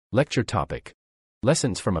Lecture topic: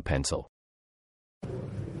 Lessons from a pencil.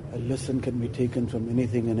 A lesson can be taken from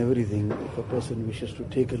anything and everything if a person wishes to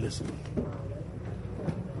take a lesson.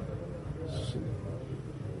 So,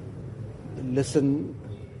 the lesson,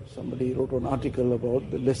 somebody wrote an article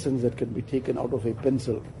about the lessons that can be taken out of a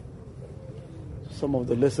pencil. Some of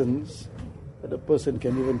the lessons that a person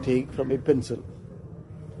can even take from a pencil.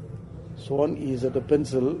 So one is that a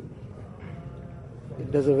pencil,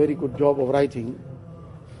 it does a very good job of writing,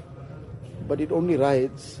 but it only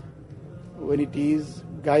writes when it is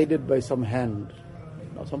guided by some hand.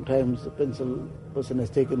 Now sometimes the person has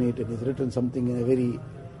taken it and has written something in a very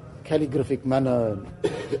calligraphic manner,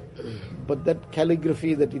 but that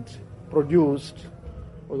calligraphy that it produced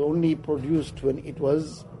was only produced when it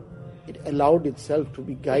allowed itself to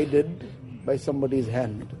be guided by somebody's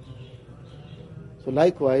hand. So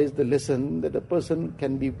likewise, the lesson that a person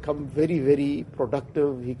can become very, very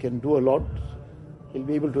productive, he can do a lot, he'll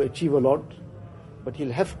be able to achieve a lot, but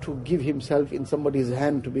he'll have to give himself in somebody's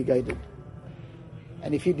hand to be guided.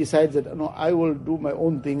 And if he decides that, no, I will do my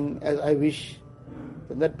own thing as I wish,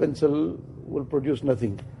 then that pencil will produce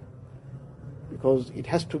nothing, because it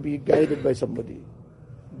has to be guided by somebody.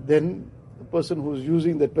 Then the person who's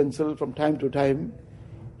using that pencil from time to time,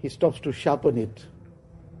 he stops to sharpen it.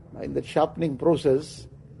 Now in that sharpening process,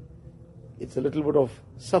 it's a little bit of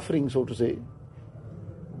suffering, so to say,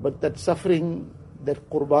 but that suffering, that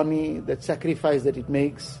qurbani, that sacrifice that it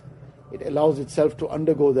makes, it allows itself to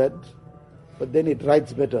undergo that, but then it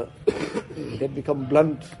writes better. It had become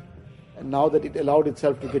blunt, and now that it allowed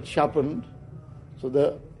itself to get sharpened, so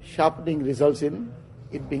the sharpening results in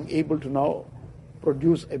it being able to now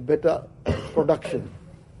produce a better production.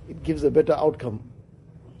 It gives a better outcome.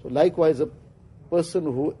 So likewise, a person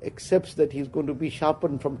who accepts that he's going to be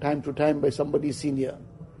sharpened from time to time by somebody senior,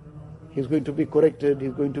 he's going to be corrected,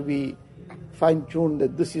 he's going to be fine-tuned,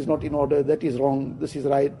 that this is not in order, that is wrong, this is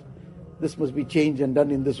right, this must be changed and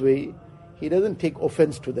done in this way. He doesn't take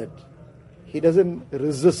offense to that. He doesn't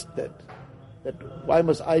resist that why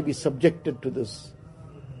must I be subjected to this?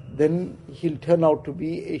 Then he'll turn out to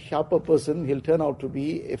be a sharper person, he'll turn out to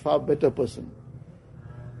be a far better person.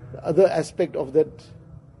 The other aspect of that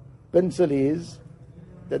pencil is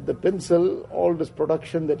that the pencil, all this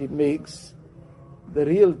production that it makes, the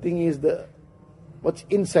real thing is what's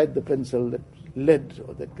inside the pencil, that lead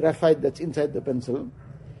or that graphite that's inside the pencil.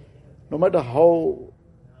 No matter how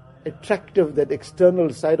attractive that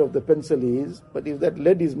external side of the pencil is, but if that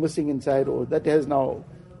lead is missing inside, or that has now,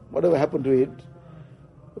 whatever happened to it,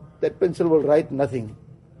 that pencil will write nothing.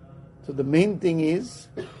 So the main thing is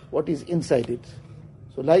what is inside it.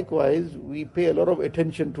 So likewise, we pay a lot of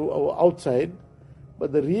attention to our outside,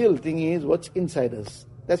 but the real thing is what's inside us.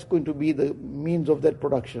 That's going to be the means of that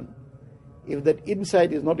production. If that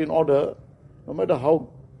inside is not in order, no matter how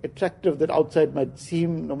attractive that outside might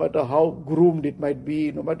seem, no matter how groomed it might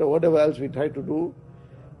be, no matter whatever else we try to do,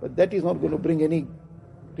 but that is not going to bring any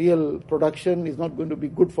real production, is not going to be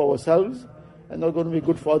good for ourselves, and not going to be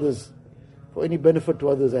good for others, for any benefit to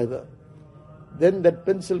others either. Then that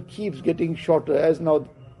pencil keeps getting shorter as now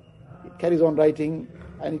it carries on writing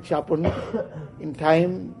and it's sharpened. In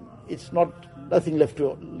time, it's nothing left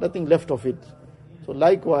of it. So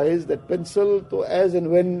likewise, that pencil, so as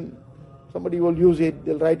and when somebody will use it,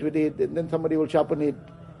 they'll write with it, and then somebody will sharpen it,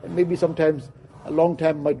 and maybe sometimes a long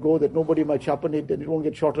time might go that nobody might sharpen it and it won't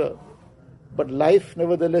get shorter. But life,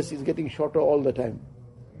 nevertheless, is getting shorter all the time.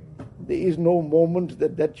 There is no moment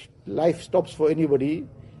that life stops for anybody,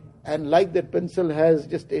 and like that pencil has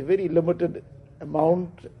just a very limited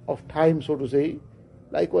amount of time, so to say,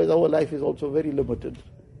 likewise our life is also very limited.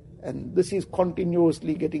 And this is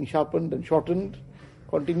continuously getting sharpened and shortened,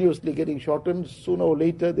 continuously getting shortened. Sooner or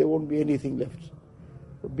later there won't be anything left.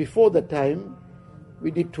 But before that time,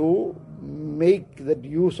 we need to make that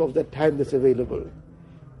use of that time that's available.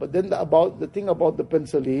 But then the thing about the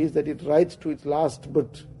pencil is that it writes to its last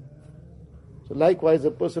bit. So likewise,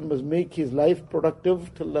 a person must make his life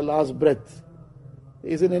productive till the last breath.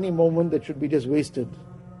 There isn't any moment that should be just wasted,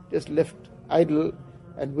 just left idle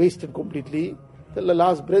and wasted completely. Till the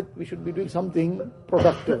last breath, we should be doing something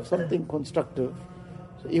productive, something constructive.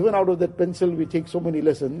 So even out of that pencil, we take so many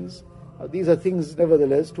lessons. These are things,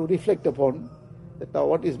 nevertheless, to reflect upon. That now,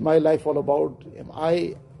 what is my life all about?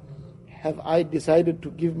 Have I decided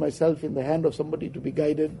to give myself in the hand of somebody to be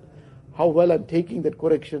guided? How well I'm taking that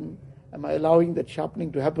correction? Am I allowing that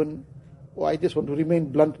sharpening to happen? Or I just want to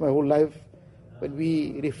remain blunt my whole life? When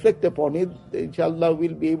we reflect upon it, inshallah,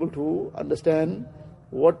 we'll be able to understand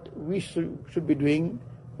what we should be doing,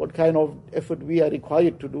 what kind of effort we are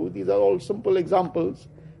required to do. These are all simple examples,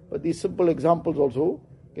 but these simple examples also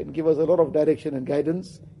can give us a lot of direction and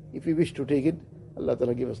guidance If we wish to take it, Allah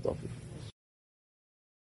Ta'ala give us tawfiq.